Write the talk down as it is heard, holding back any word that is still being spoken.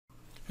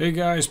Hey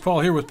guys,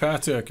 Paul here with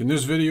Patek. In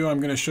this video I'm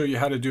going to show you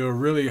how to do a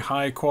really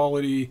high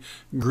quality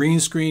green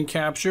screen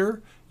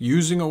capture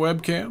using a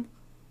webcam,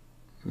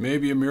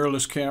 maybe a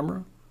mirrorless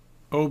camera,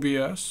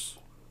 OBS,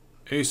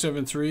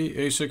 A7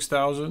 III,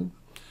 A6000.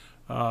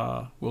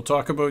 We'll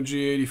talk about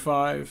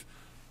G85.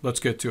 Let's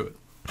get to it.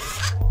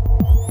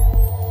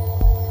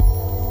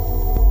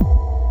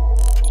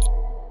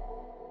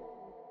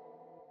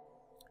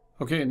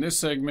 Okay, in this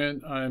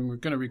segment I'm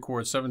going to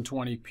record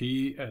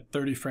 720p at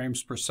 30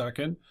 frames per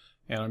second.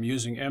 And I'm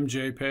using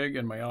MJPEG,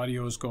 and my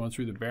audio is going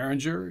through the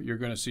Behringer. You're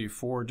going to see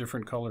 4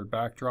 different colored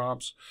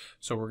backdrops.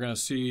 So we're going to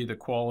see the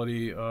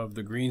quality of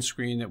the green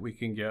screen that we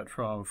can get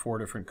from 4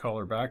 different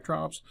color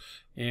backdrops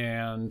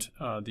and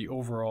the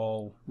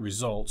overall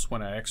results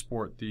when I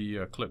export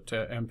the clip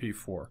to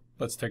MP4.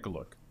 Let's take a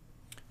look.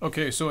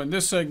 Okay, so in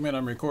this segment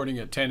I'm recording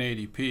at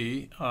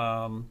 1080p.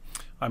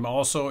 I'm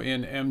also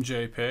in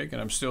MJPEG, and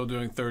I'm still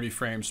doing 30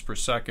 frames per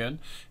second,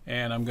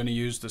 and I'm going to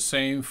use the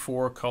same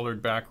 4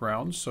 colored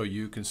backgrounds so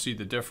you can see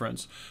the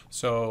difference.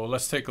 So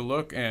let's take a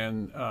look,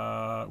 and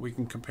we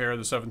can compare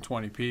the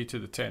 720p to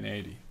the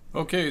 1080.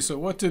 Okay, so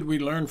what did we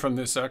learn from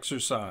this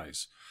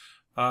exercise?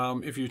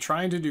 If you're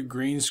trying to do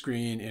green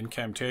screen in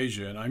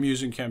Camtasia, and I'm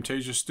using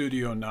Camtasia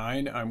Studio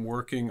 9, I'm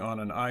working on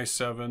an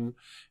i7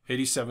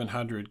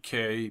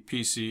 8700K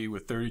PC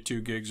with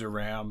 32 gigs of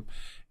RAM,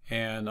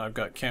 and I've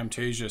got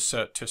Camtasia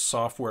set to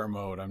software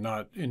mode.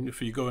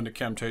 If you go into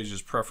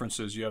Camtasia's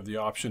preferences, you have the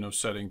option of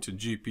setting to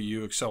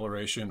GPU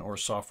acceleration or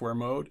software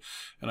mode,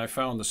 and I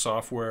found the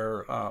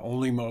software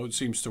only mode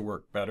seems to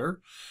work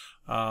better.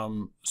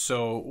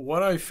 So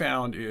what I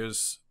found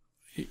is,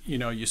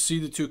 you see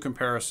the 2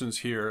 comparisons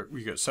here.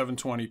 We got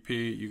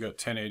 720p, you got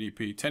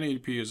 1080p.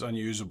 1080p is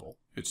unusable.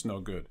 It's no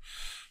good.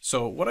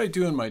 So what I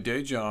do in my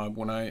day job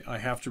when I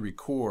have to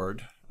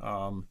record,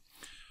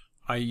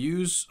 I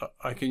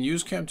can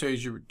use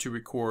Camtasia to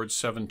record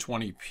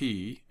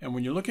 720p, and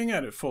when you're looking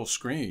at it full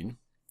screen,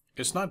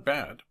 it's not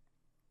bad.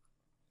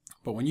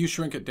 But when you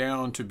shrink it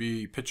down to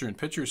be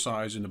picture-in-picture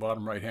size in the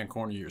bottom right-hand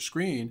corner of your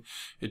screen,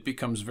 it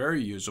becomes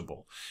very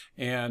usable.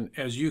 And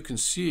as you can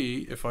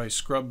see, if I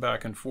scrub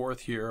back and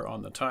forth here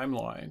on the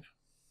timeline,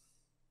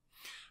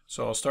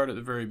 so I'll start at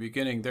the very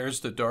beginning. There's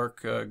the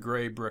dark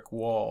gray brick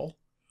wall,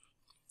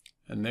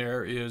 and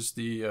there is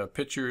the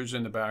pictures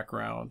in the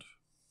background.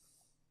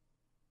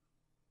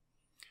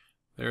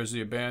 There's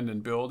the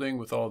abandoned building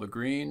with all the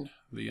green,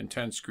 the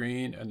intense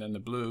green, and then the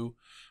blue.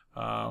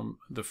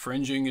 The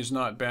fringing is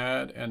not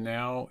bad, and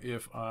now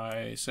if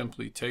I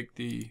simply take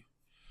the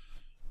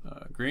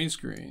green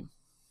screen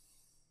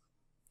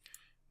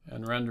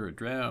and render it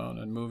down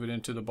and move it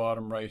into the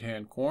bottom right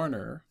hand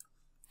corner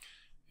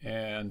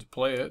and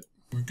play it.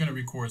 We're going to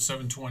record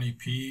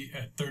 720p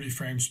at 30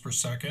 frames per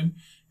second,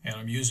 and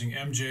I'm using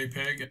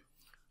MJPEG.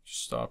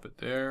 Just stop it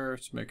there.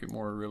 Let's make it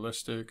more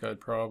realistic.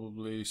 I'd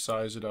probably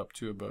size it up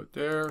to about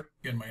there.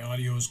 Again, my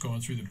audio is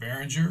going through the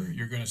Behringer.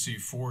 You're going to see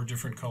 4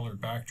 different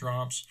colored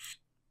backdrops.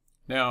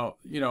 Now,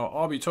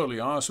 I'll be totally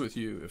honest with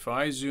you. If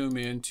I zoom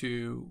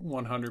into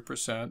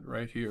 100%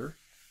 right here,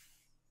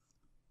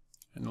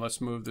 and let's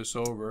move this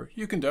over,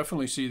 you can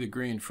definitely see the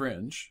green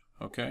fringe,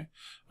 okay?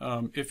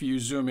 If you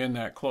zoom in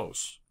that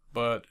close.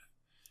 But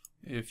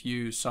if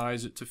you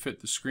size it to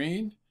fit the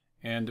screen,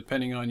 and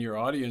depending on your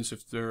audience,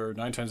 if they're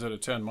 9 times out of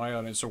 10, my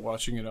audience are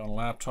watching it on a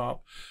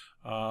laptop,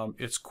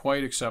 it's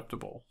quite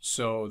acceptable.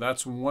 So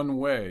that's one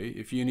way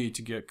if you need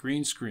to get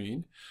green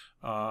screen,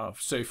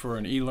 say for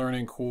an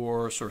e-learning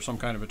course or some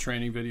kind of a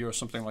training video or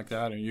something like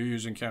that, and you're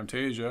using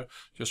Camtasia,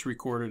 just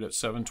record it at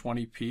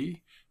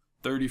 720p,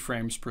 30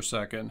 frames per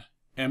second,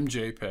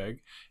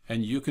 MJPEG,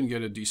 and you can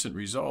get a decent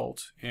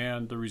result.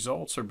 And the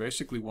results are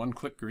basically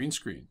one-click green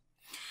screen.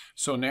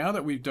 So now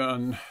that we've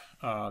done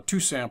 2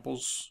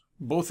 samples,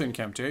 both in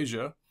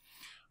Camtasia,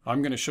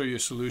 I'm going to show you a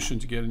solution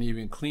to get an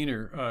even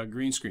cleaner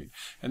green screen.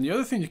 And the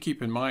other thing to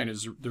keep in mind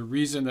is the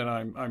reason that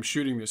I'm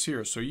shooting this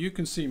here. So you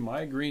can see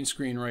my green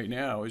screen right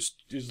now is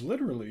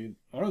literally,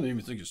 I don't even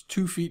think it's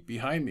 2 feet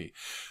behind me.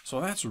 So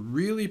that's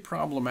really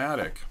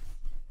problematic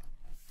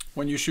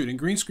when you're shooting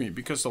green screen,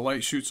 because the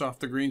light shoots off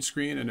the green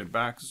screen and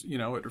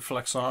it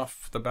reflects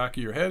off the back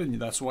of your head,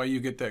 and that's why you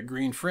get that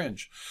green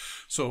fringe.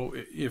 So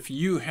if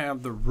you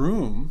have the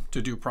room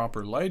to do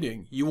proper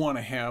lighting, you want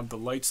to have the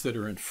lights that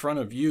are in front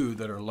of you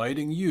that are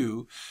lighting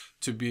you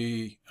to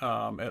be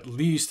at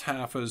least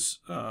half as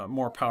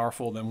more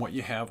powerful than what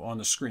you have on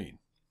the screen.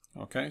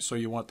 Okay, so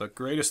you want the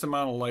greatest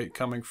amount of light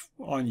coming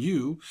on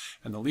you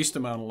and the least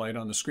amount of light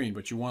on the screen,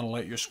 but you want to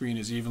light your screen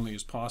as evenly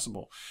as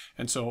possible.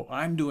 And so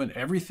I'm doing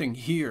everything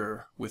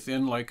here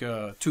within like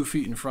 2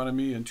 feet in front of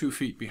me and 2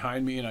 feet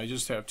behind me, and I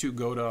just have 2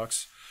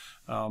 Godox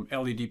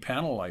LED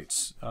panel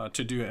lights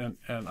to do it,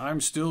 and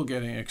I'm still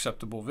getting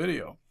acceptable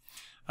video,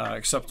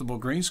 acceptable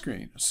green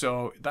screen.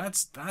 So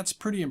that's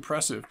pretty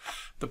impressive.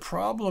 The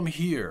problem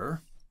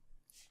here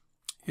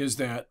is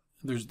that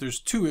there's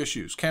 2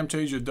 issues.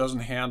 Camtasia doesn't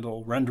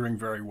handle rendering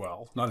very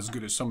well, not as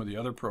good as some of the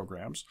other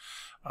programs.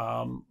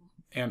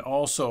 And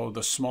also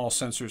the small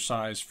sensor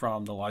size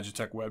from the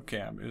Logitech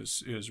webcam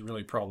is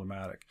really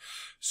problematic.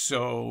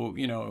 So,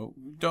 you know,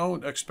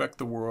 don't expect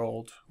the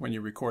world when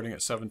you're recording at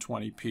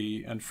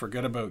 720p, and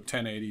forget about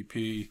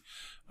 1080p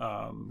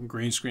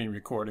green screen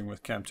recording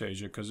with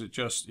Camtasia, because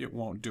it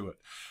won't do it.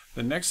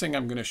 The next thing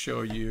I'm going to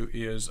show you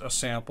is a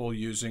sample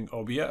using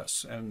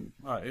OBS. And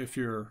if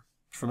you're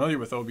familiar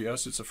with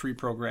OBS, it's a free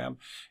program,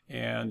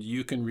 and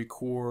you can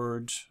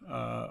record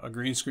a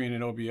green screen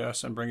in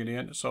OBS and bring it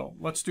in. So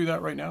let's do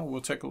that right now.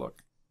 We'll take a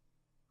look.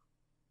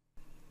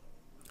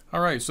 All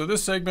right, so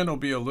this segment will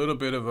be a little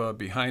bit of a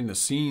behind the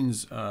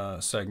scenes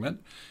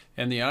segment.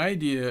 And the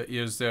idea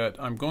is that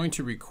I'm going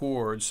to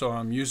record, so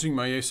I'm using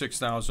my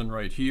A6000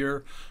 right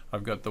here.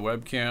 I've got the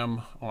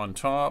webcam on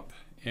top,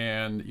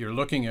 and you're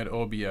looking at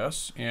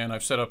OBS, and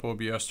I've set up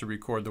OBS to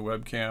record the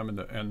webcam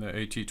and the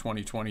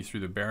AT2020 through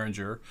the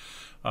Behringer.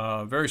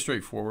 Very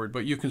straightforward,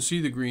 but you can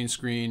see the green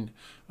screen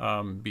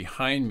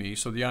behind me.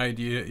 So the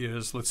idea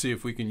is, let's see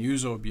if we can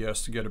use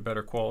OBS to get a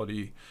better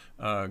quality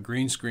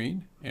green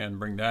screen and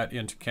bring that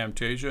into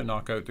Camtasia,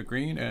 knock out the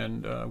green,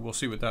 and we'll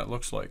see what that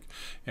looks like.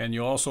 And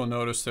you'll also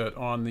notice that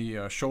on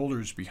the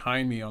shoulders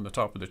behind me on the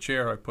top of the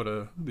chair, I put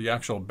the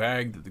actual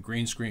bag that the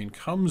green screen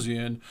comes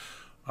in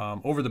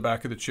over the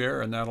back of the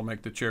chair, and that'll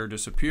make the chair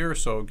disappear,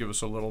 so give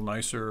us a little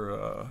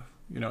nicer,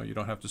 you know, you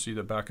don't have to see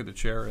the back of the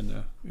chair in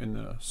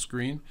the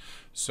screen.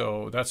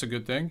 So that's a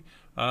good thing.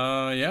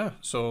 Yeah,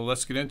 so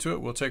let's get into it.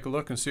 We'll take a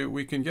look and see what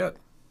we can get.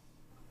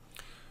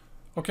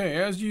 Okay,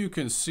 as you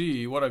can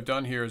see, what I've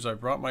done here is I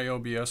brought my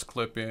OBS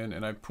clip in,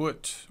 and I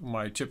put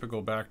my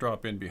typical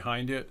backdrop in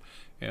behind it.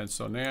 And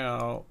so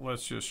now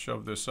let's just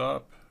shove this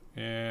up,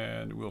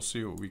 and we'll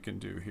see what we can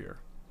do here.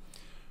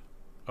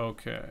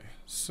 Okay,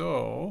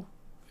 so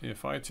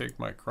if I take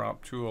my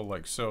crop tool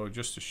like so,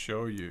 just to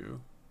show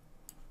you,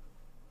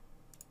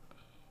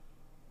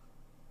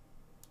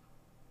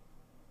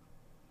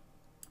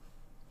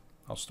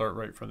 I'll start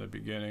right from the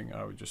beginning.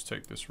 I would just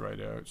take this right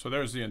out. So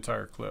there's the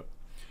entire clip.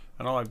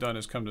 And all I've done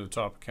is come to the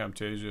top of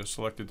Camtasia,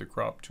 selected the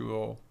crop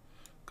tool,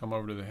 come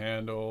over to the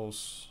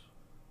handles,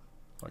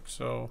 like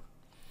so.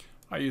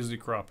 I usually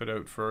crop it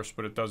out first,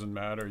 but it doesn't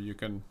matter. You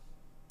can,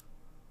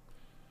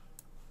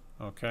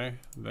 okay,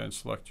 then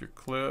select your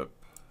clip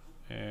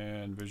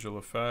and visual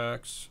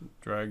effects,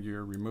 drag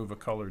your remove a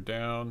color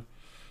down,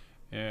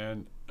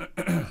 and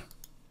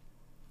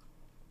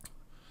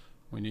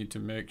we need to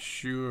make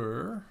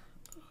sure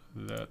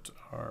that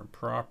our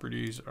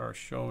properties are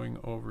showing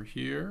over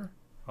here.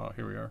 Oh,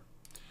 here we are.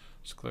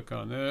 Just click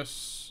on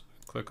this,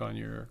 click on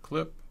your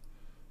clip,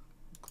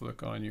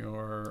 click on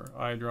your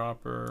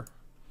eyedropper,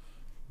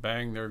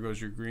 bang, there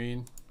goes your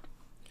green.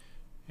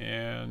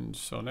 And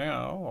so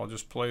now I'll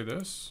just play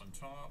this on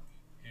top,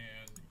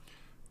 and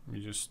let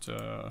me just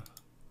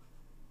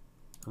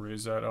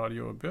raise that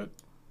audio a bit.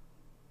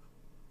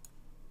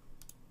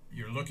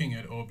 You're looking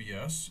at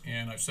OBS,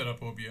 and I've set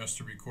up OBS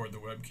to record the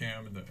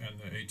webcam and the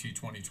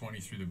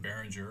AT2020 through the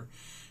Behringer.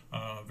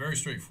 Very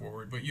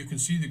straightforward, but you can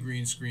see the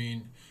green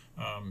screen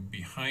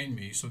behind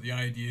me. So the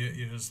idea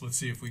is, let's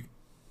see if we...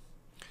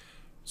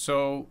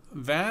 So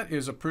that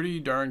is a pretty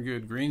darn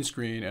good green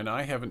screen, and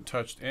I haven't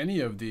touched any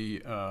of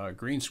the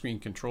green screen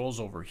controls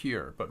over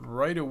here. But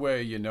right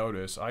away you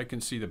notice I can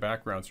see the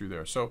background through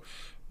there. So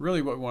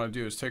really what we want to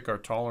do is take our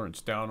tolerance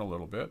down a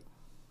little bit.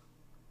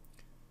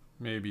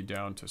 Maybe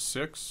down to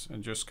 6,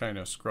 and just kind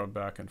of scrub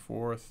back and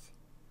forth.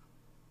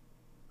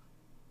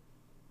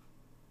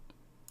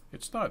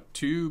 It's not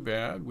too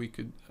bad. We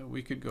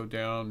could go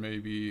down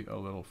maybe a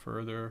little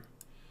further,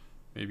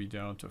 maybe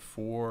down to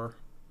 4.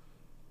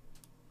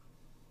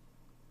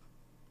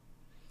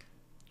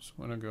 Just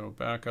want to go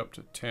back up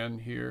to 10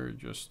 here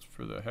just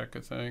for the heck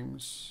of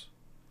things.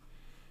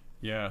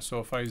 Yeah, so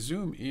if I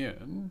zoom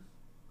in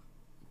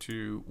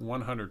to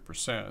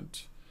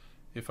 100%,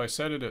 if I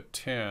set it at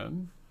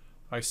 10,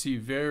 I see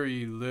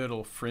very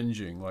little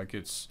fringing, like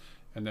it's,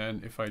 and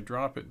then if I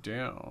drop it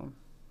down,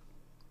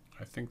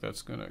 I think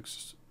that's going to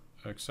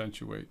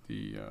accentuate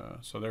the,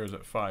 so there's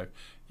at 5.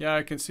 Yeah,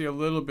 I can see a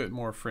little bit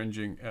more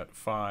fringing at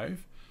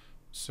 5.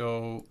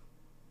 So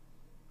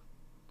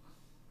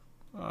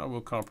we'll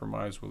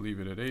compromise, we'll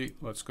leave it at 8.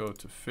 Let's go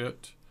to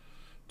fit,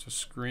 to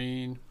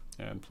screen,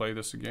 and play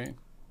this again.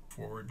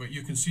 Forward, but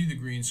you can see the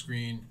green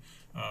screen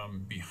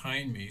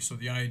behind me. So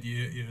the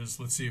idea is,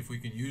 let's see if we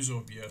can use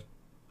OBS.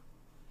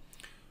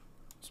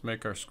 Let's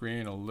make our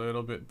screen a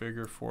little bit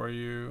bigger for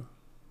you.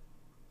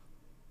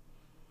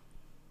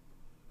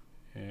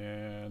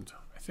 And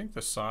I think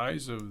the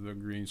size of the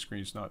green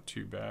screen is not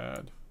too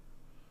bad.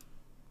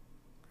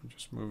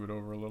 Just move it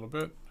over a little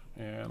bit,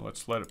 and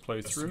let's let it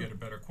play through. To get a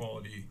better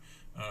quality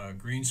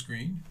green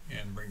screen,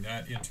 and bring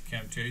that into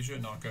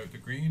Camtasia, knock out the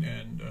green,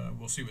 and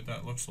we'll see what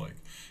that looks like.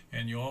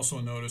 And you'll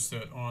also notice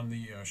that on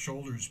the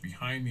shoulders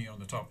behind me on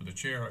the top of the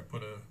chair, I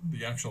put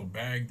the actual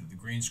bag that the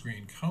green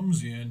screen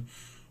comes in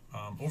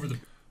over the...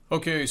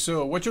 Okay,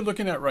 so what you're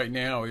looking at right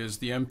now is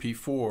the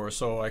MP4.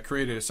 So I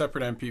created a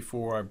separate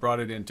MP4, I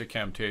brought it into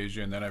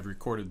Camtasia, and then I've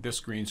recorded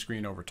this green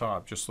screen over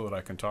top just so that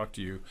I can talk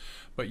to you.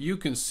 But you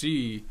can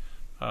see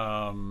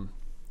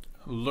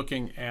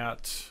looking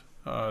at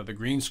the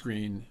green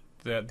screen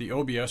that the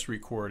OBS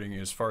recording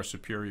is far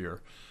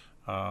superior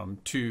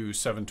to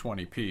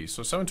 720p.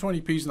 So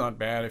 720p is not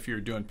bad if you're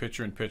doing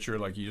picture-in-picture,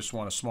 like you just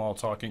want a small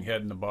talking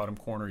head in the bottom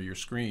corner of your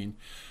screen.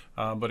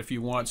 But if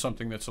you want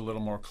something that's a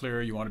little more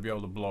clear, you want to be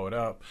able to blow it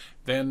up,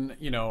 then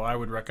I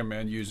would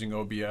recommend using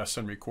OBS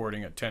and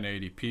recording at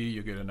 1080p.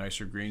 You get a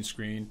nicer green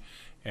screen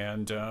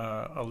and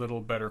a little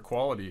better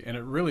quality. And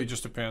it really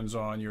just depends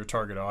on your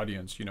target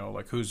audience,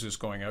 like who's this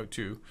going out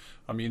to.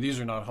 I mean, these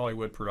are not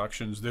Hollywood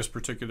productions. This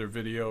particular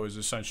video is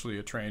essentially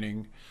a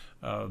training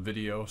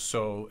video.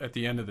 So at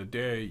the end of the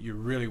day, you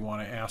really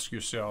want to ask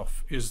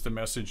yourself, is the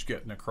message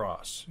getting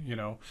across?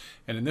 And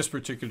in this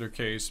particular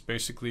case,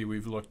 basically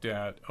we've looked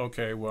at,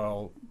 okay,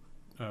 well,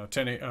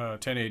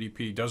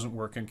 1080p doesn't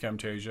work in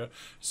Camtasia.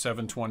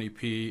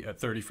 720p at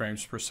 30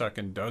 frames per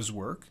second does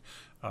work.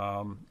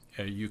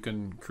 You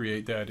can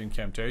create that in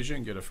Camtasia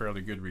and get a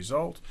fairly good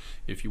result.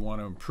 If you want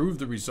to improve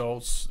the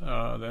results,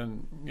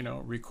 then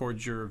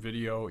record your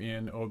video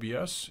in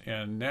OBS.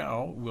 And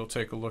now we'll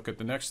take a look at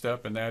the next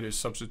step, and that is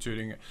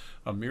substituting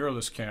a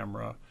mirrorless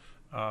camera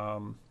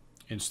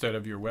instead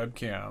of your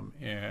webcam.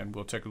 And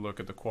we'll take a look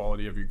at the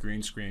quality of your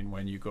green screen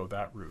when you go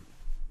that route.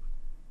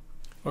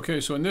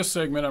 Okay, so in this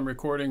segment, I'm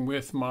recording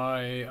with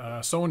my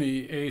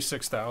Sony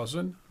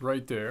A6000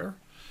 right there.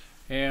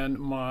 And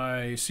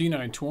my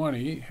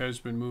C920 has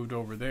been moved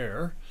over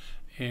there.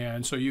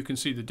 And so you can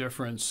see the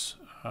difference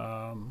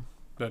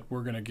that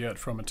we're going to get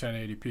from a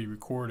 1080p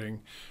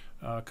recording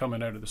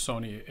coming out of the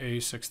Sony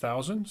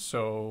A6000.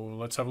 So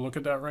let's have a look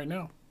at that right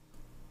now.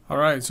 All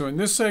right, so in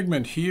this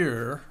segment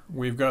here,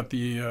 we've got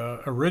the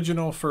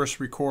original first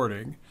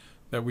recording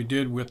that we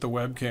did with the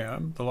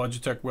webcam, the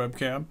Logitech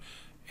webcam.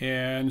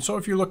 And so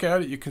if you look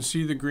at it, you can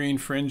see the green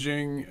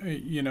fringing,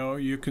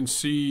 you can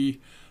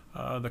see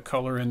the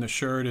color in the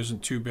shirt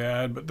isn't too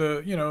bad, but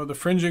the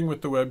fringing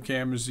with the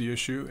webcam is the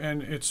issue,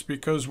 and it's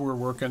because we're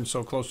working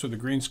so close to the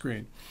green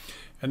screen.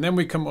 And then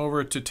we come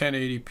over to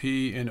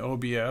 1080p in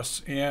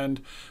OBS,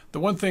 and the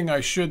one thing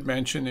I should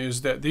mention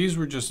is that these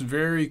were just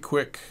very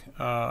quick.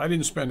 I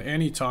didn't spend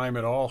any time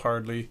at all,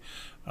 hardly,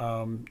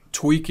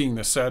 tweaking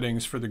the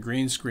settings for the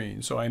green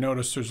screen. So I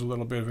noticed there's a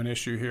little bit of an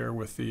issue here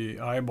with the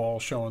eyeball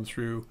showing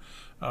through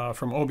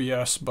from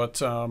OBS, but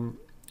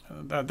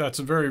that's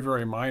very,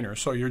 very minor.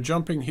 So you're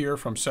jumping here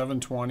from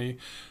 720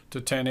 to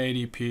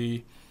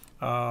 1080p.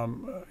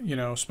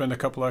 Spend a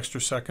couple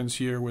extra seconds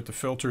here with the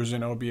filters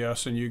in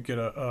OBS, and you get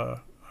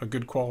a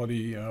good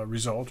quality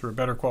result, or a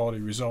better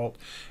quality result.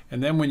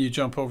 And then when you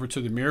jump over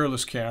to the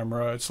mirrorless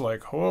camera, it's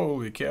like,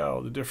 holy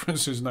cow, the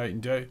difference is night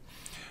and day.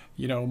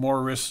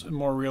 More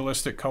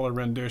realistic color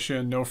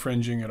rendition, no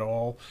fringing at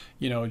all.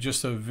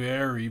 Just a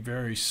very,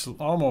 very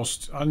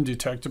almost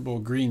undetectable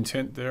green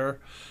tint there.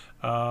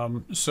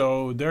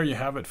 So there you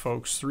have it,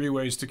 folks. 3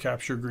 ways to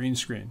capture green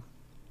screen.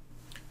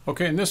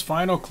 Okay, in this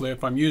final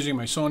clip, I'm using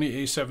my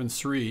Sony a7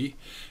 III,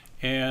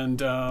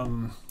 and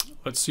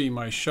let's see,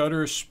 my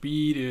shutter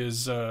speed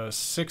is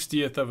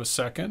 60th of a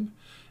second,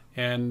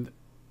 and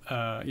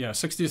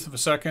 60th of a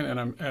second, and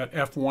I'm at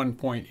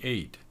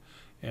f1.8.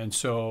 And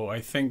so I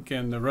think,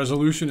 and the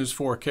resolution is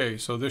 4K,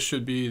 so this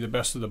should be the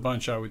best of the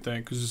bunch, I would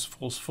think, because it's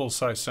a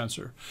full-size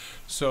sensor.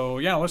 So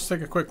yeah, let's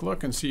take a quick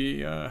look and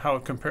see how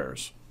it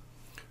compares.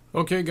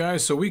 Okay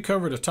guys, so we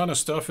covered a ton of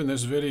stuff in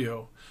this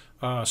video.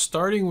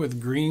 Starting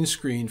with green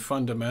screen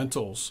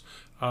fundamentals,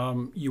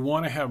 you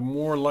want to have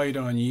more light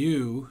on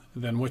you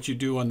than what you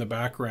do on the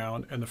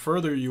background, and the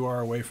further you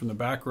are away from the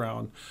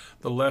background,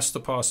 the less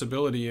the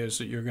possibility is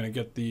that you're going to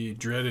get the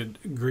dreaded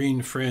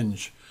green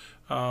fringe.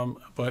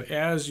 But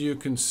as you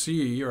can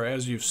see, or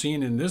as you've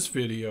seen in this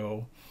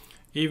video,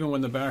 even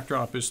when the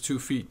backdrop is 2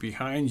 feet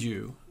behind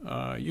you,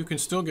 you can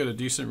still get a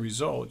decent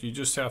result. You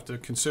just have to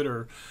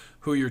consider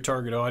who your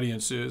target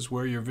audience is,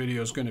 where your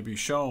video is going to be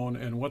shown,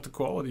 and what the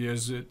quality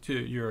is that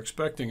you're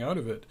expecting out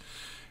of it.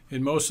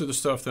 In most of the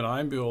stuff that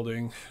I'm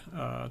building,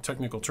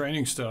 technical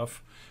training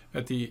stuff,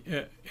 at the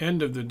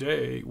end of the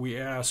day, we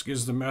ask,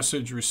 is the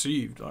message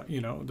received?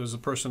 Does the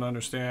person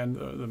understand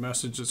the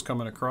message that's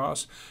coming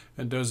across,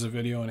 and does the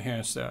video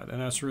enhance that?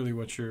 And that's really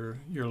what you're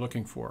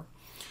looking for.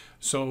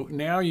 So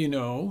now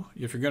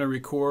if you're going to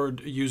record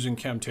using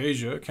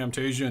Camtasia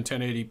in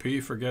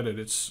 1080p, forget it.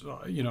 It's,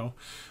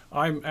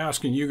 I'm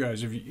asking you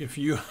guys, if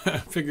you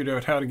figured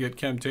out how to get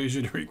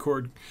Camtasia to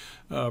record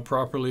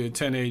properly at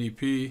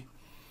 1080p,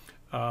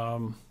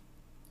 and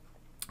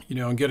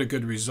get a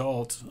good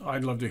result,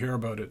 I'd love to hear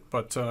about it.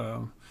 But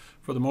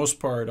for the most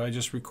part, I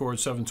just record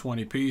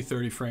 720p,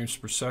 30 frames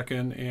per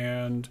second,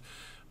 and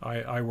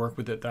I work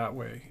with it that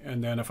way.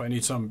 And then if I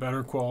need some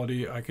better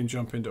quality, I can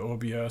jump into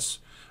OBS,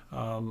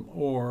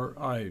 or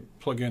I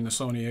plug in the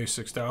Sony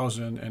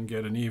a6000 and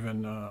get an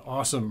even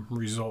awesome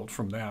result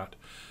from that.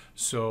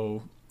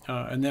 So,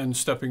 and then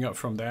stepping up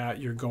from that,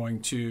 you're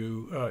going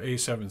to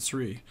a7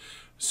 III.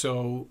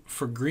 So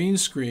for green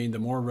screen, the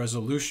more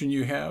resolution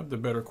you have, the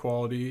better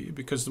quality,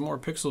 because the more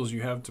pixels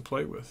you have to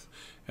play with,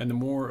 and the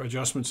more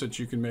adjustments that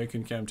you can make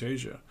in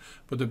Camtasia.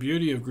 But the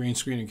beauty of green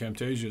screen in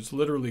Camtasia, it's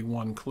literally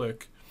one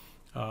click.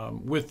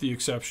 with the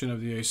exception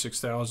of the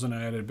A6000.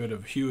 I added a bit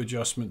of hue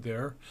adjustment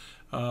there.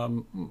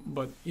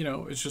 But you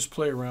know, it's just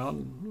play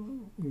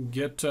around,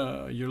 get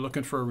you're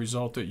looking for a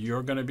result that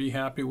you're going to be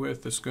happy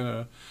with, that's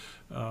going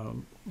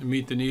to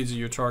meet the needs of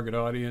your target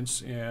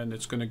audience, and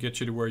it's going to get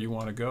you to where you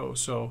want to go.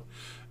 So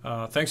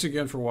thanks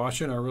again for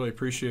watching. I really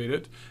appreciate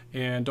it,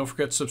 and don't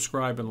forget to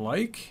subscribe and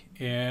like,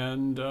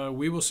 and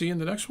we will see you in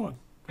the next one.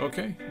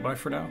 Okay, bye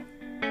for now.